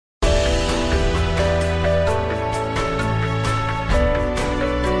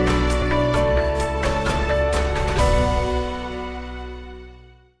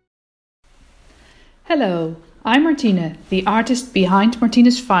Hello, I'm Martine, the artist behind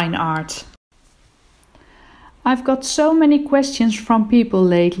Martine's Fine Art. I've got so many questions from people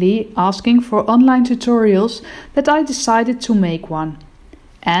lately asking for online tutorials that I decided to make one.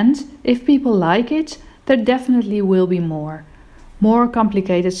 And if people like it, there definitely will be more. More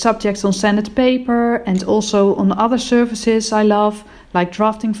complicated subjects on sanded paper and also on other surfaces I love, like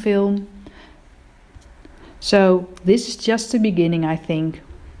drafting film. So this is just the beginning, I think.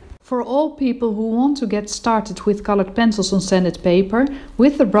 For all people who want to get started with colored pencils on sanded paper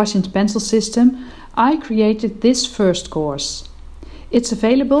with the brush and pencil system, I created this first course. It's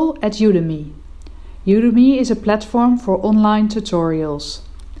available at Udemy. Udemy is a platform for online tutorials.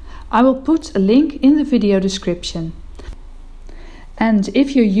 I will put a link in the video description. And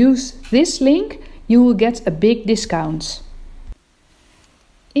if you use this link, you will get a big discount.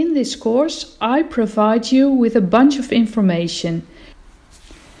 In this course, I provide you with a bunch of information.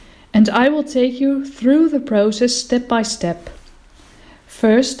 And I will take you through the process step by step.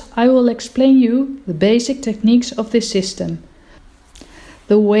 First, I will explain you the basic techniques of this system.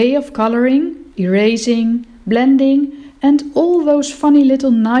 The way of coloring, erasing, blending, and all those funny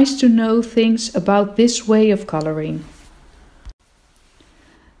little nice to know things about this way of coloring.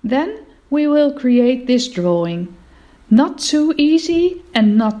 Then we will create this drawing. Not too easy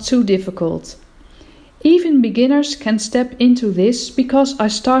and not too difficult. Even beginners can step into this because I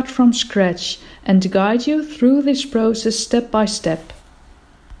start from scratch and guide you through this process step by step.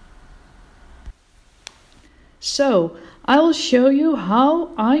 So, I will show you how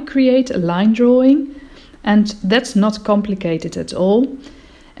I create a line drawing, and that's not complicated at all.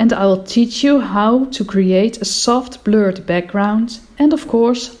 And I will teach you how to create a soft blurred background, and of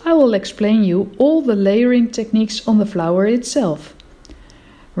course I will explain you all the layering techniques on the flower itself.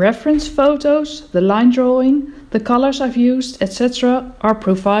 Reference photos, the line drawing, the colors I've used, etc. are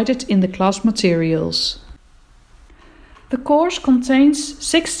provided in the class materials. The course contains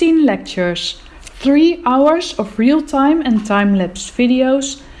 16 lectures, 3 hours of real-time and time-lapse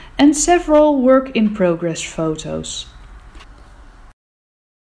videos, and several work-in-progress photos.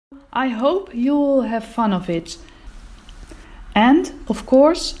 I hope you will have fun of it. And, of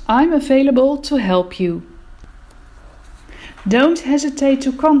course, I'm available to help you. Don't hesitate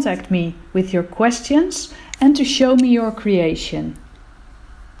to contact me with your questions and to show me your creation.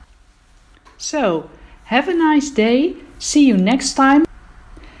 So, have a nice day, see you next time,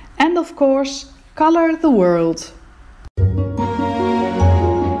 and of course, color the world!